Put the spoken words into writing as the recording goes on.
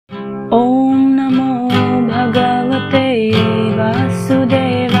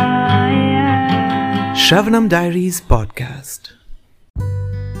Shravanam Diaries podcast.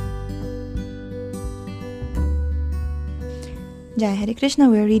 Jai Hare Krishna.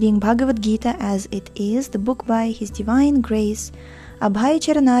 We are reading Bhagavad Gita as it is, the book by His Divine Grace Abhay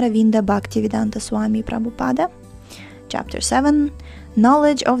Charanaravinda Bhaktivedanta Swami Prabhupada. Chapter 7,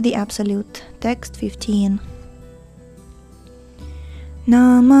 Knowledge of the Absolute. Text 15.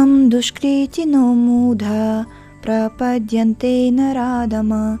 Namam dushkriti no mudha prapadyante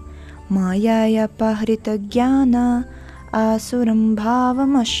naradama mayaya pahrita jnana asuram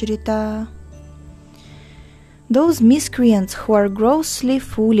bhavam ashrita. Those miscreants who are grossly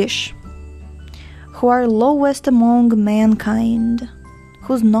foolish, who are lowest among mankind,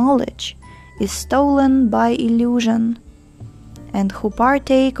 whose knowledge is stolen by illusion, and who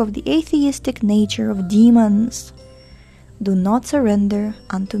partake of the atheistic nature of demons, do not surrender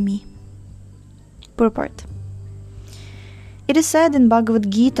unto me. Purport. It is said in Bhagavad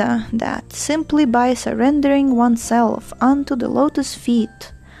Gita that simply by surrendering oneself unto the lotus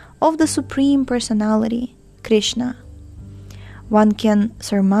feet of the Supreme Personality, Krishna, one can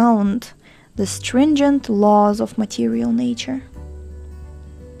surmount the stringent laws of material nature.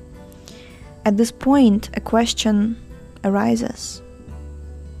 At this point, a question arises.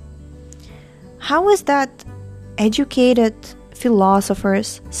 How is that educated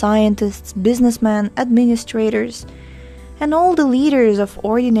philosophers, scientists, businessmen, administrators, and all the leaders of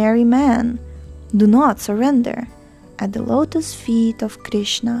ordinary man do not surrender at the lotus feet of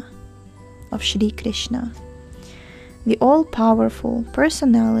Krishna, of Shri Krishna, the all-powerful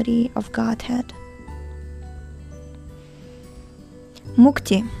personality of Godhead?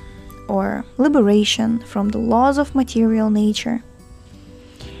 Mukti, or liberation from the laws of material nature,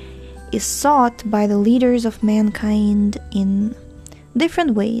 is sought by the leaders of mankind in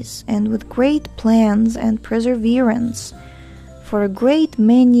different ways and with great plans and perseverance for a great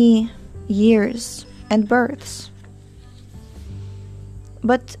many years and births.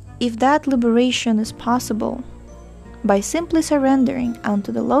 But if that liberation is possible by simply surrendering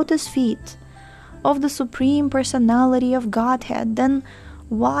unto the lotus feet of the Supreme Personality of Godhead, then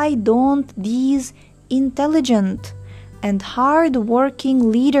why don't these intelligent and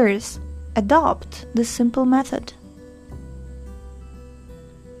hard-working leaders adopt this simple method?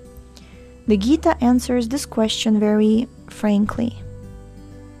 The Gita answers this question very frankly.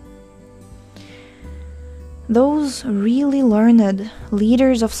 Those really learned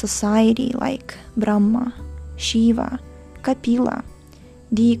leaders of society like Brahma, Shiva, Kapila,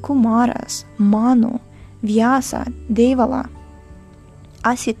 the Kumaras, Manu, Vyasa, Devala,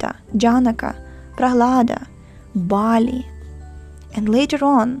 Asita, Janaka, Prahlada, Bali, and later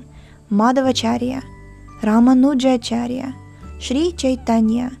on Madhavacharya, Ramanujacharya, Sri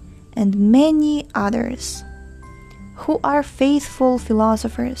Chaitanya, and many others, who are faithful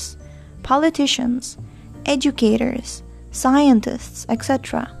philosophers, politicians, educators, scientists,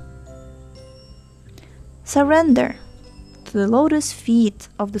 etc., surrender to the lotus feet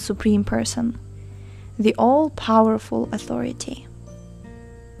of the Supreme Person, the all-powerful authority.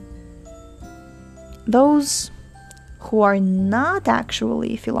 Those who are not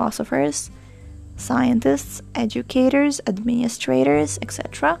actually philosophers, scientists, educators, administrators,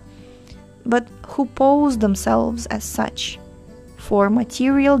 etc., but who pose themselves as such for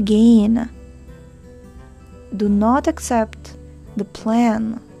material gain, do not accept the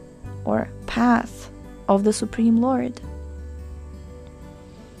plan or path of the Supreme Lord.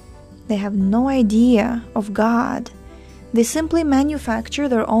 They have no idea of God. They simply manufacture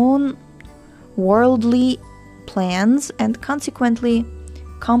their own worldly plans and consequently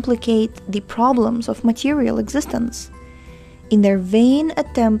complicate the problems of material existence in their vain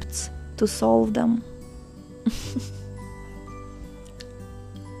attempts to solve them.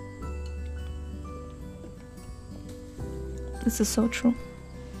 This is so true.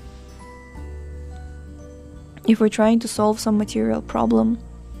 If we're trying to solve some material problem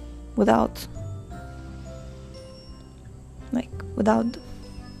without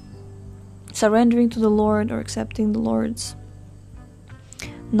surrendering to the Lord or accepting the Lord's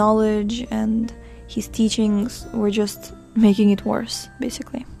knowledge and His teachings, we're just making it worse,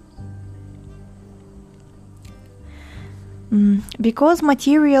 basically. Because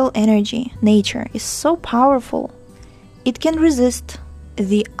material energy, nature, is so powerful, it can resist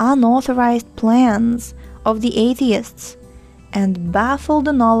the unauthorized plans of the atheists and baffle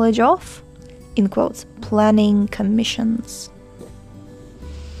the knowledge of, in quotes, planning commissions.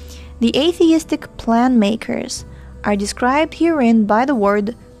 The atheistic plan makers are described herein by the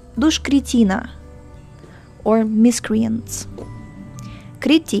word dushkritina, or miscreants.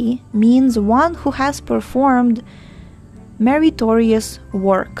 Kriti means one who has performed meritorious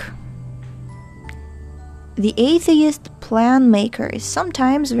work. The atheist plan maker is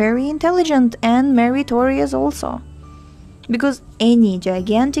sometimes very intelligent and meritorious also, because any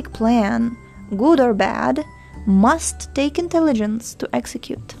gigantic plan, good or bad, must take intelligence to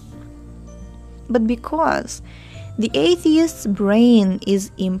execute. But because the atheist's brain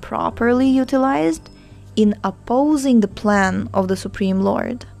is improperly utilized in opposing the plan of the Supreme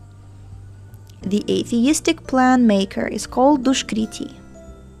Lord, the atheistic plan maker is called Dushkriti,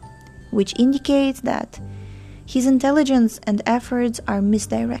 which indicates that his intelligence and efforts are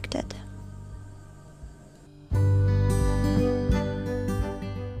misdirected.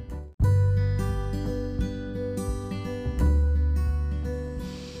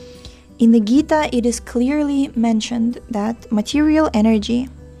 In the Gita, it is clearly mentioned that material energy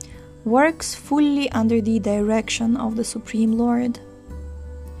works fully under the direction of the Supreme Lord.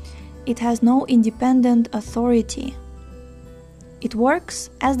 It has no independent authority. It works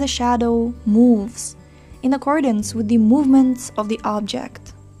as the shadow moves, in accordance with the movements of the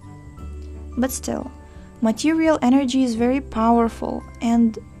object. But still, material energy is very powerful,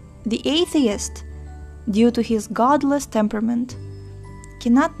 and the atheist, due to his godless temperament,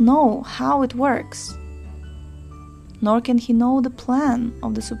 cannot know how it works, nor can he know the plan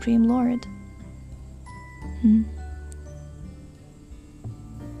of the Supreme Lord.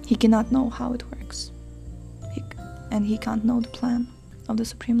 He cannot know how it works, and he can't know the plan of the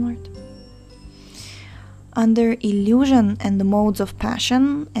Supreme Lord. Under illusion and the modes of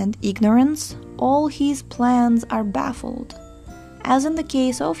passion and ignorance, all his plans are baffled, as in the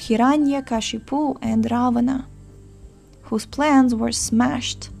case of Hiranyakashipu and Ravana, whose plans were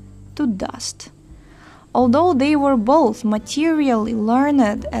smashed to dust, although they were both materially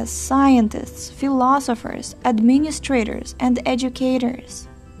learned as scientists, philosophers, administrators, and educators.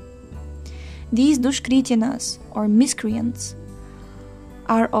 These Dushkritinas, or miscreants,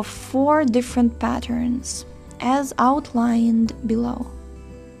 are of 4 different patterns, as outlined below.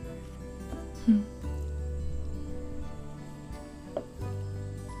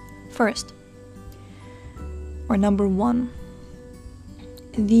 First, or number 1,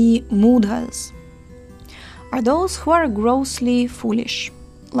 the Mudhas are those who are grossly foolish,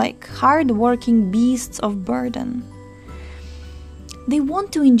 like hard-working beasts of burden. They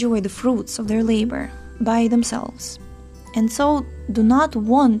want to enjoy the fruits of their labor by themselves, and so do not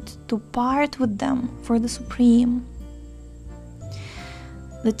want to part with them for the Supreme.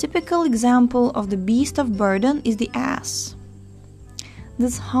 The typical example of the beast of burden is the ass.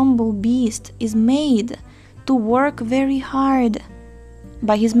 This humble beast is made to work very hard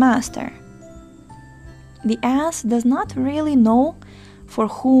by his master. The ass does not really know for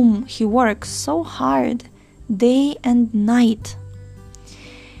whom he works so hard day and night.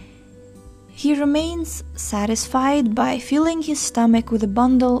 He remains satisfied by filling his stomach with a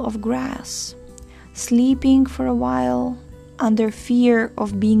bundle of grass, sleeping for a while under fear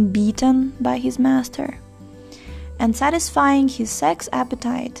of being beaten by his master, and satisfying his sex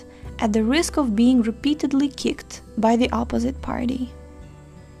appetite at the risk of being repeatedly kicked by the opposite party.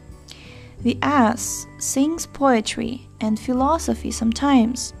 The ass sings poetry and philosophy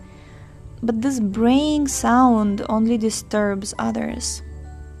sometimes, but this braying sound only disturbs others.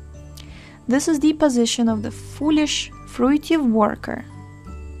 This is the position of the foolish, fruitive worker,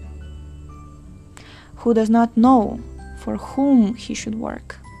 who does not know for whom he should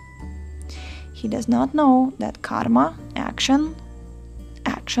work. He does not know that karma, action,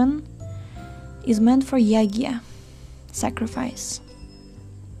 is meant for yajna, sacrifice.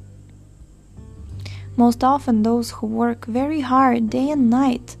 Most often those who work very hard day and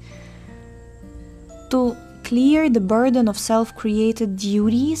night to clear the burden of self-created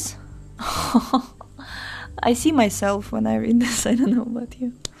duties. I see myself when I read this, I don't know about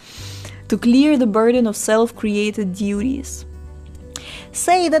you. To clear the burden of self-created duties,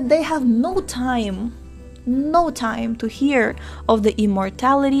 say that they have no time to hear of the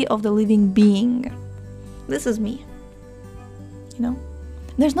immortality of the living being. This is me,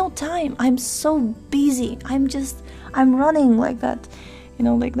 There's no time. I'm so busy. I'm running like that,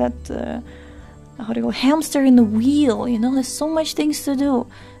 how do you call hamster in the wheel, There's so much things to do.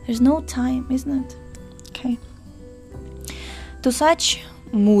 There's no time, isn't it? Okay. To such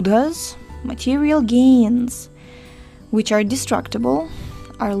mudhas, material gains, which are destructible,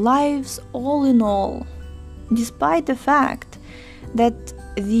 are lives all in all, despite the fact that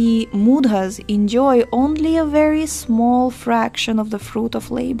the mudhas enjoy only a very small fraction of the fruit of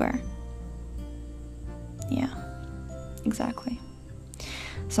labor. Yeah, exactly.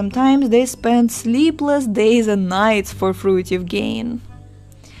 Sometimes they spend sleepless days and nights for fruitive gain.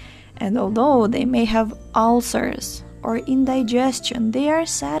 And although they may have ulcers or indigestion. They are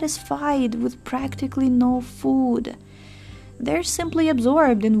satisfied with practically no food. They're simply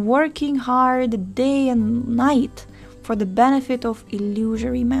absorbed in working hard day and night for the benefit of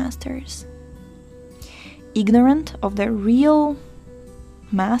illusory masters. Ignorant of their real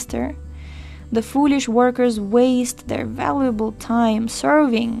master, the foolish workers waste their valuable time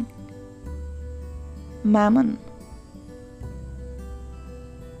serving Mammon.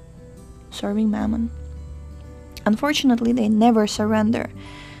 Unfortunately, they never surrender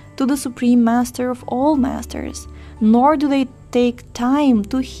to the Supreme Master of all masters, nor do they take time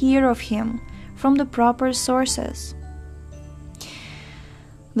to hear of him from the proper sources.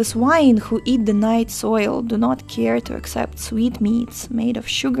 The swine who eat the night soil do not care to accept sweetmeats made of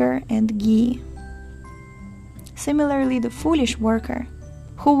sugar and ghee. Similarly, the foolish worker,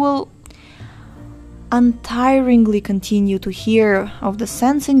 who will untiringly continue to hear of the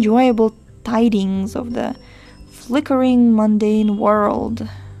sense-enjoyable tidings of the flickering mundane world,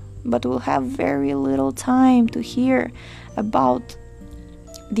 but will have very little time to hear about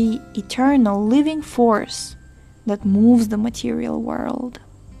the eternal living force that moves the material world.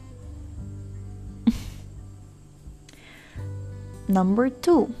 Number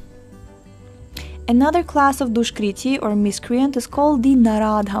 2. Another class of Dushkriti or miscreant is called the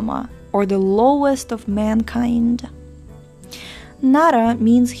Naradhama, or the lowest of mankind. Nara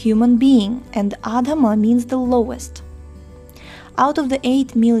means human being, and Adhama means the lowest. Out of the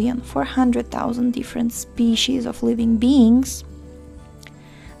 8,400,000 different species of living beings,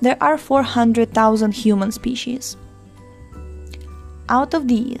 there are 400,000 human species. Out of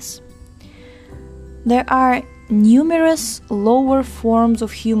these, there are numerous lower forms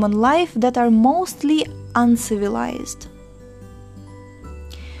of human life that are mostly uncivilized.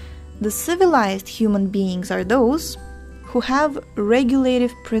 The civilized human beings are those who have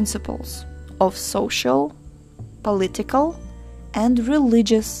regulative principles of social, political, and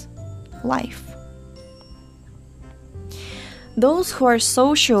religious life. Those who are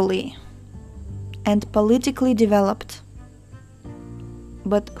socially and politically developed,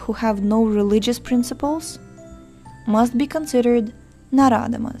 but who have no religious principles, must be considered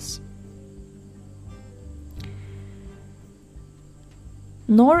Naradamas.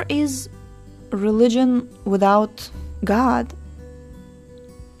 Nor is religion without God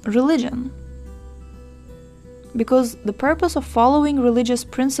religion, because the purpose of following religious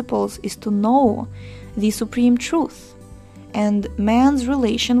principles is to know the supreme truth and man's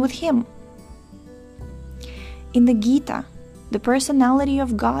relation with him. In the Gita, the personality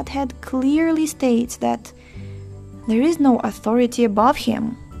of Godhead clearly states that there is no authority above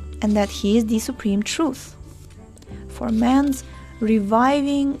him and that he is the supreme truth. For man's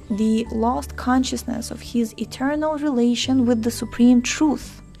reviving the lost consciousness of his eternal relation with the supreme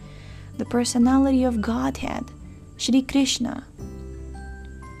truth, the personality of Godhead, Shri Krishna,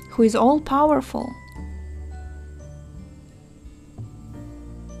 who is all-powerful.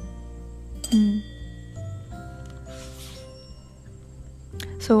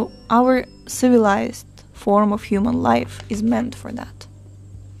 So our civilized form of human life is meant for that,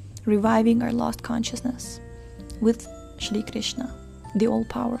 reviving our lost consciousness with Shri Krishna, the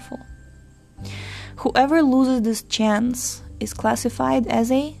all-powerful. Whoever loses this chance is classified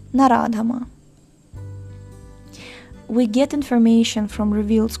as a Naradhama. We get information from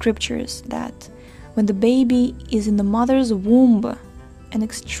revealed scriptures that when the baby is in the mother's womb, an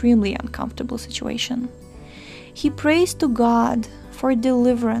extremely uncomfortable situation, he prays to God for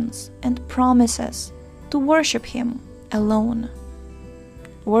deliverance and promises to worship him alone.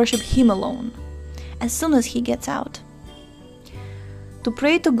 Worship him alone as soon as he gets out. To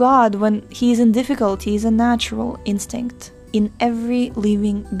pray to God when he is in difficulty is a natural instinct in every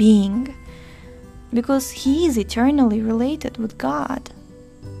living being, because he is eternally related with God.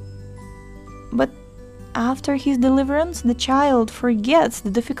 But after his deliverance, the child forgets the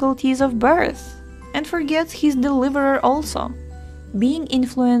difficulties of birth and forgets his deliverer also, being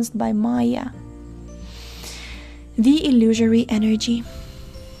influenced by Maya, the illusory energy.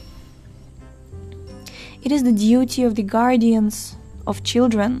 It is the duty of the guardians of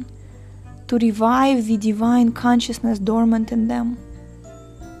children to revive the divine consciousness dormant in them.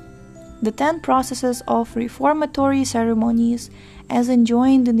 The 10 processes of reformatory ceremonies, as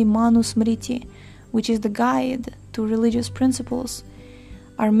enjoined in the Manu Smriti, which is the guide to religious principles,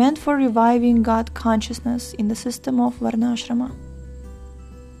 are meant for reviving God consciousness in the system of Varnashrama.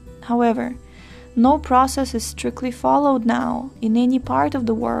 However, no process is strictly followed now in any part of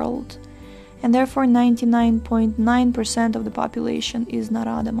the world, and therefore 99.9% of the population is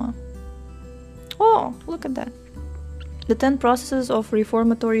Naradama. Oh, look at that. The 10 processes of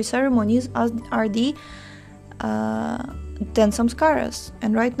reformatory ceremonies are the 10 samskaras.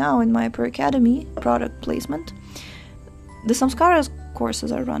 And right now in my Per Academy product placement, the samskaras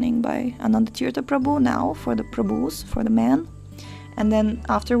courses are running by Ananda Tirtha Prabhu now for the Prabhus, for the men. And then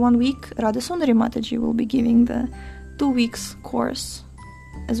after 1 week, Radhasundari Mataji will be giving the 2 weeks course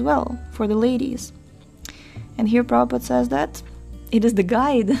as well for the ladies. And here Prabhupada says that it is the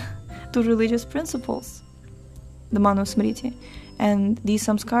guide to religious principles, the Manusmriti. And these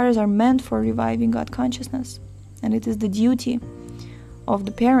samskaras are meant for reviving God consciousness. And it is the duty of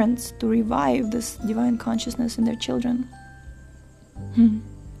the parents to revive this divine consciousness in their children.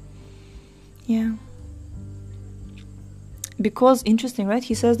 Yeah. Because, interesting, right?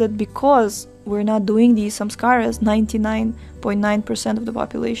 He says that because we're not doing these samskaras, 99.9% of the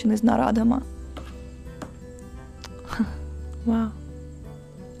population is Naradhama. Wow.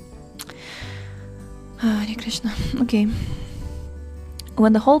 Hare Krishna. Okay.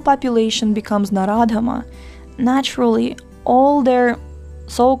 When the whole population becomes Naradhama, naturally all their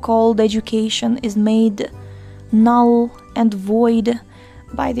so-called education is made null and void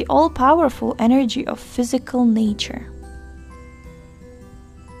by the all-powerful energy of physical nature.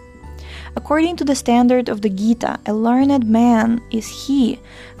 According to the standard of the Gita, a learned man is he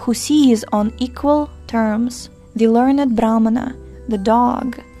who sees on equal terms the learned Brahmana, the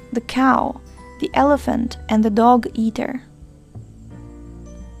dog, the cow, the elephant, and the dog-eater.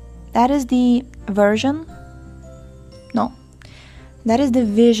 That is the version? No. That is the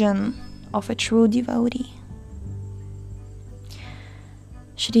vision of a true devotee.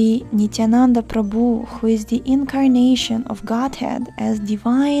 Shri Nityananda Prabhu, who is the incarnation of Godhead as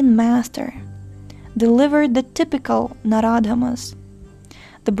Divine Master, delivered the typical Naradhamas,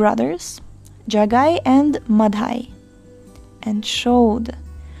 the brothers, Jagai and Madhai, and showed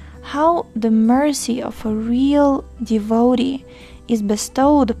how the mercy of a real devotee is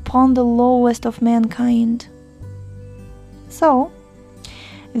bestowed upon the lowest of mankind. So,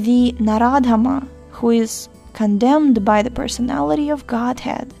 the Naradhama, who is condemned by the personality of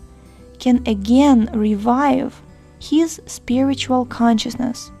Godhead, can again revive his spiritual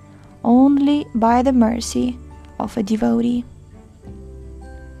consciousness only by the mercy of a devotee.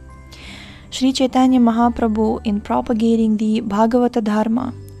 Sri Chaitanya Mahaprabhu, in propagating the Bhagavata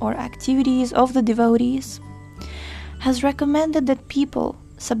Dharma, or activities of the devotees, has recommended that people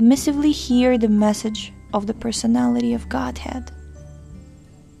submissively hear the message of the personality of Godhead.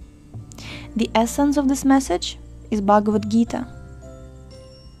 The essence of this message is Bhagavad Gita.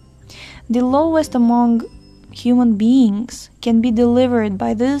 The lowest among human beings can be delivered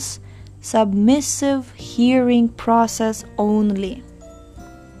by this submissive hearing process only.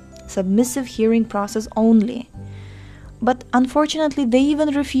 Submissive hearing process only. But unfortunately, they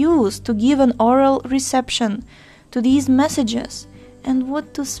even refuse to give an oral reception to these messages, and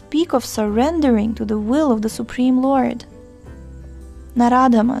what to speak of surrendering to the will of the Supreme Lord.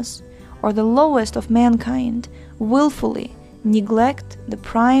 Naradhamas, or the lowest of mankind, willfully neglect the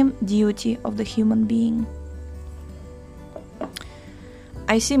prime duty of the human being.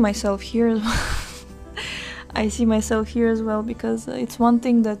 I see myself here as well. I see myself here as well, because it's one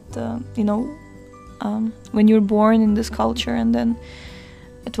thing that, when you're born in this culture and then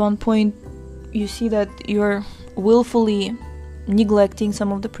at one point you see that you're willfully neglecting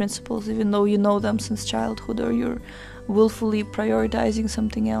some of the principles, even though you know them since childhood, or you're willfully prioritizing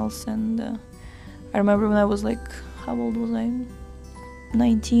something else. And I remember when I was like, how old was I?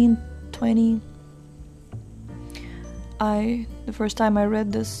 19, 20. The first time I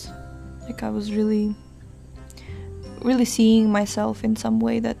read this, like, I was really seeing myself in some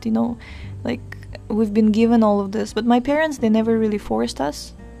way that, like, we've been given all of this, but my parents, they never really forced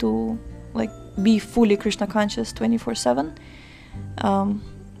us to, like, be fully Krishna conscious 24/7.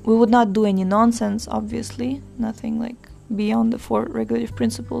 We would not do any nonsense, obviously, nothing like beyond the 4 regulative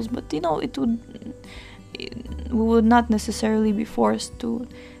principles, but we would not necessarily be forced to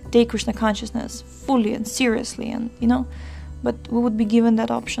take Krishna consciousness fully and seriously, and but we would be given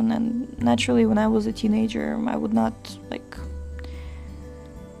that option. And naturally, when I was a teenager, I would not, like,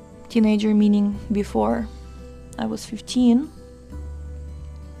 teenager meaning before I was 15,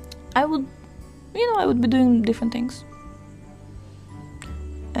 I would be doing different things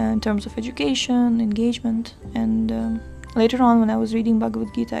in terms of education, engagement. And later on, when I was reading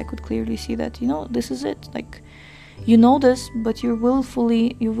Bhagavad Gita, I could clearly see that, this is it. Like, this, but you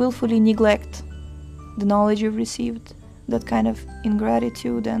willfully neglect the knowledge you've received. That kind of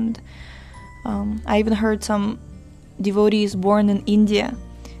ingratitude. And I even heard some devotees born in India,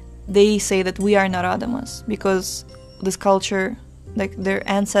 they say that we are Naradhamas because this culture, like, their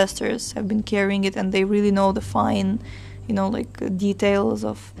ancestors have been carrying it, and they really know the fine, details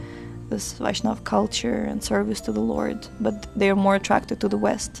of this Vaishnav culture and service to the Lord, but they're more attracted to the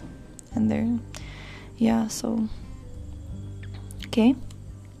West. And okay.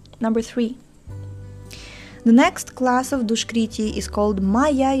 Number 3. The next class of Dushkriti is called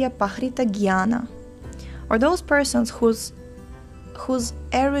Mayaya Pahrita Jnana, or those persons whose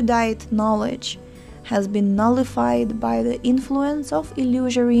erudite knowledge has been nullified by the influence of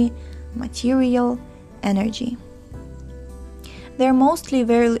illusory material energy. They're mostly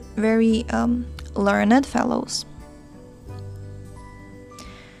very, very learned fellows,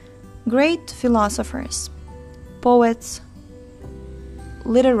 great philosophers, poets,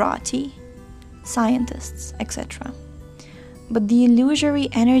 literati, scientists, etc. But the illusory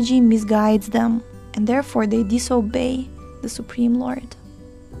energy misguides them, and therefore they disobey the Supreme Lord.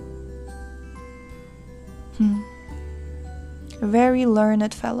 Very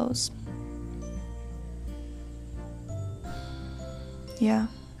learned fellows. Yeah,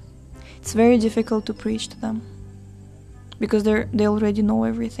 it's very difficult to preach to them because they already know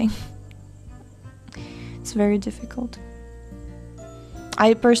everything. It's very difficult.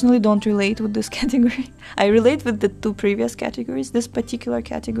 I personally don't relate with this category. I relate with the 2 previous categories. This particular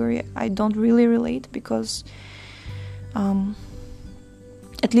category I don't really relate because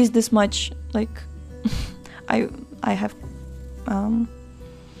at least this much, like, I have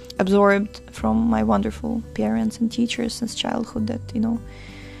absorbed from my wonderful parents and teachers since childhood that,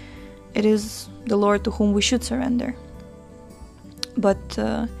 it is the Lord to whom we should surrender. But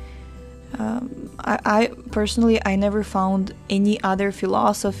I personally, I never found any other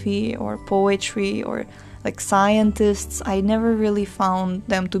philosophy or poetry or like scientists. I never really found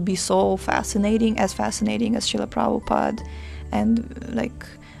them to be so fascinating as Srila Prabhupada and like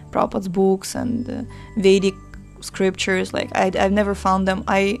Prabhupada's books and Vedic scriptures. Like I've never found them.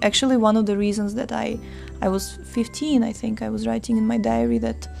 I actually, one of the reasons that I was 15, I think I was writing in my diary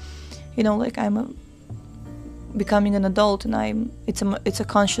that, like I'm becoming an adult and it's a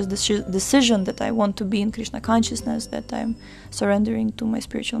conscious decision that I want to be in Krishna consciousness, that I'm surrendering to my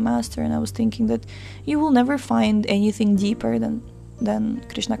spiritual master. And I was thinking that you will never find anything deeper than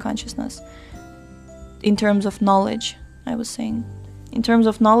Krishna consciousness in terms of knowledge. I was saying in terms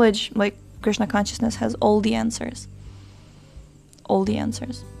of knowledge, like Krishna consciousness has all the answers.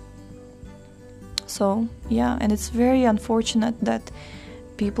 So yeah, and it's very unfortunate that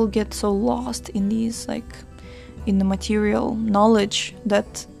people get so lost in these, like, in the material knowledge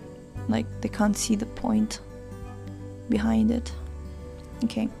that, like, they can't see the point behind it.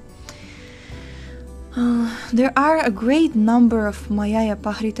 Okay. There are a great number of Mayaya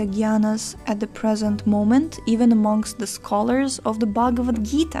Pahrita Jnanas at the present moment, even amongst the scholars of the Bhagavad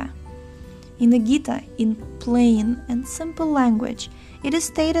Gita. In the Gita, in plain and simple language, it is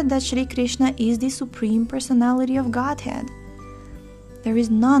stated that Sri Krishna is the Supreme Personality of Godhead. There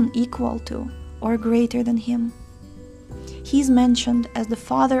is none equal to or greater than him. He is mentioned as the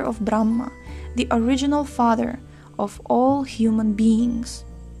father of Brahma, the original father of all human beings.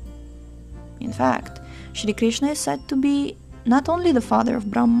 In fact, Sri Krishna is said to be not only the father of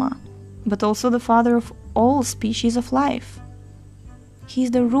Brahma, but also the father of all species of life. He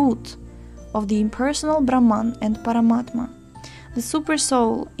is the root of the impersonal Brahman and Paramatma, the super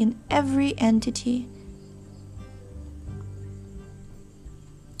soul in every entity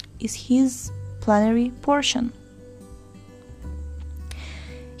is his plenary portion.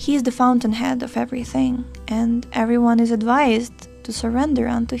 He is the fountainhead of everything, and everyone is advised to surrender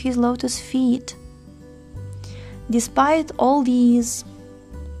unto his lotus feet. Despite all these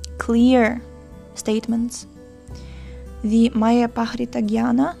clear statements, the Maya Pahrita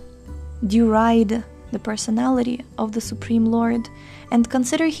Jnana deride the personality of the Supreme Lord and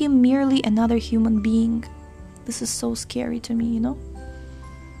consider him merely another human being. This is so scary to me,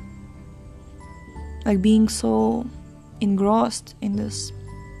 Like being so engrossed in this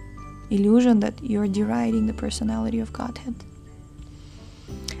illusion that you're deriding the personality of Godhead.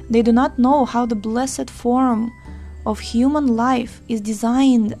 They do not know how the blessed form of human life is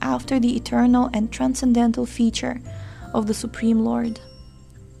designed after the eternal and transcendental feature of the Supreme Lord.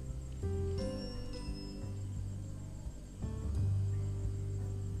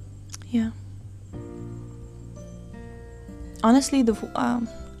 Yeah. Honestly,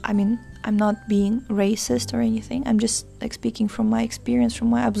 I'm not being racist or anything. I'm just like speaking from my experience, from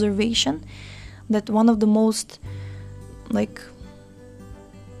my observation, that one of the most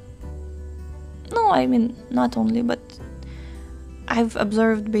not only, but I've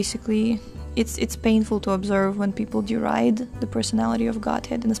observed basically it's painful to observe when people deride the personality of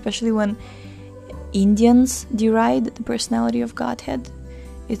Godhead, and especially when Indians deride the personality of Godhead.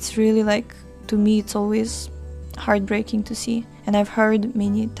 It's really to me it's always heartbreaking to see. And I've heard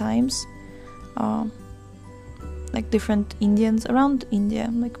many times like different Indians around India,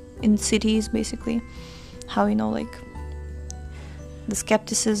 like in cities basically, how, you know, like the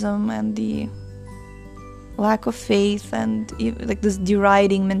skepticism and the lack of faith and like this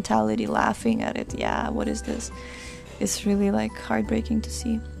deriding mentality, laughing at it. Yeah, what is this? It's really like heartbreaking to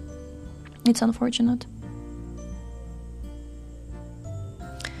see. It's unfortunate.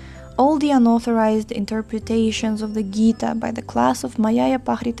 All the unauthorized interpretations of the Gita by the class of Mayaya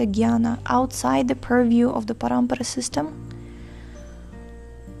Pahrita Jnana outside the purview of the Parampara system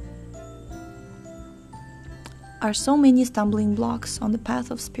are so many stumbling blocks on the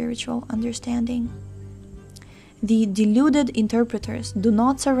path of spiritual understanding. The deluded interpreters do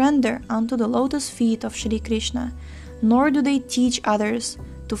not surrender unto the lotus feet of Shri Krishna, nor do they teach others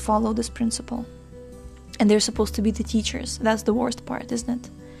to follow this principle. And they're supposed to be the teachers. That's the worst part, isn't it?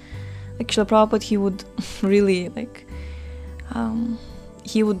 Like Srila Prabhupada, he would really like,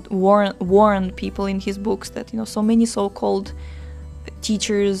 he would warn people in his books that, you know, so many so-called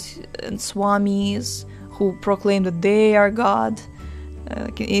teachers and swamis who proclaim that they are God.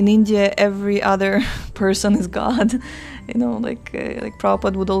 In India, every other person is God. You know, like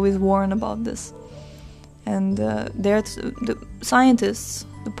Prabhupada would always warn about this. And there's the scientists,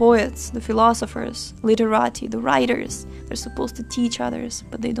 the poets, the philosophers, literati, the writers. They're supposed to teach others,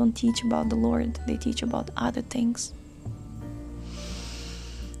 but they don't teach about the Lord. They teach about other things.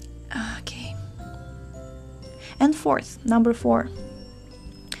 Okay. And fourth, number 4.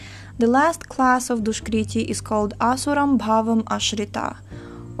 The last class of Dushkriti is called Asuram Bhavam Ashrita,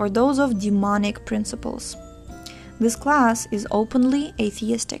 or those of demonic principles. This class is openly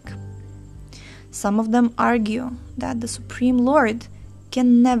atheistic. Some of them argue that the Supreme Lord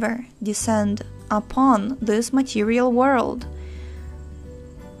can never descend upon this material world,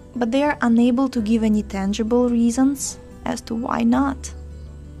 but they are unable to give any tangible reasons as to why not.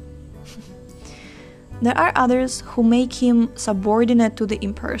 There are others who make him subordinate to the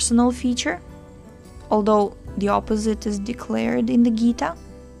impersonal feature, although the opposite is declared in the Gita.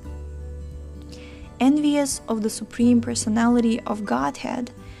 Envious of the Supreme Personality of Godhead,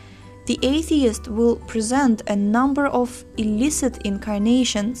 the atheist will present a number of illicit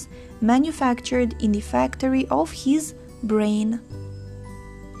incarnations manufactured in the factory of his brain.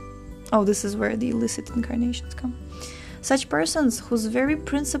 Oh, this is where the illicit incarnations come. Such persons whose very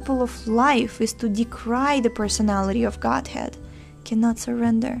principle of life is to decry the personality of Godhead cannot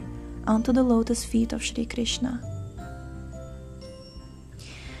surrender unto the lotus feet of Shri Krishna.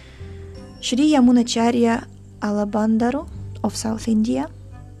 Shri Yamunacharya Alabandaru of South India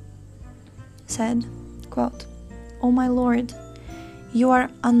said, quote, "O my Lord, you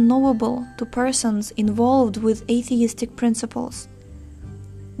are unknowable to persons involved with atheistic principles.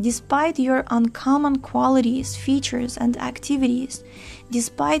 Despite your uncommon qualities, features, and activities,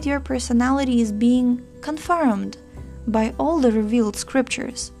 despite your personalities being confirmed by all the revealed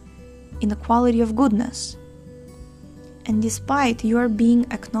scriptures in the quality of goodness, and despite your being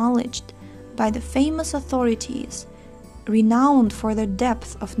acknowledged by the famous authorities renowned for their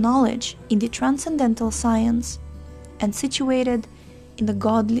depth of knowledge in the transcendental science and situated in the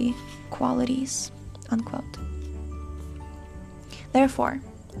godly qualities." Unquote. Therefore,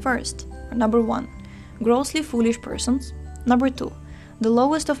 first, number 1, grossly foolish persons. Number 2, the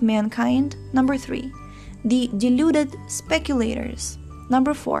lowest of mankind. Number 3, the deluded speculators.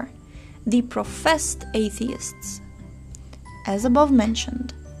 Number 4, the professed atheists. As above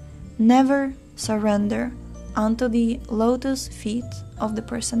mentioned, never surrender unto the lotus feet of the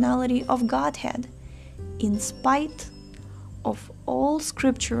personality of Godhead, in spite of all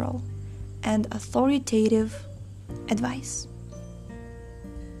scriptural and authoritative advice.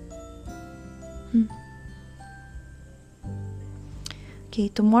 Okay,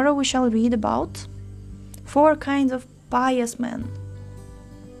 tomorrow we shall read about 4 kinds of pious men,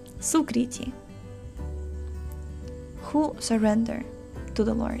 Sukriti, who surrender to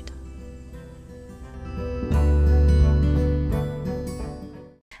the Lord.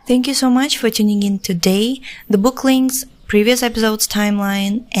 Thank you so much for tuning in today. The book links, previous episodes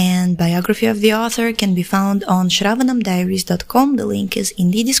timeline, and biography of the author can be found on shravanamdiaries.com. The link is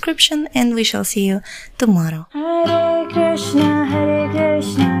in the description, and we shall see you tomorrow.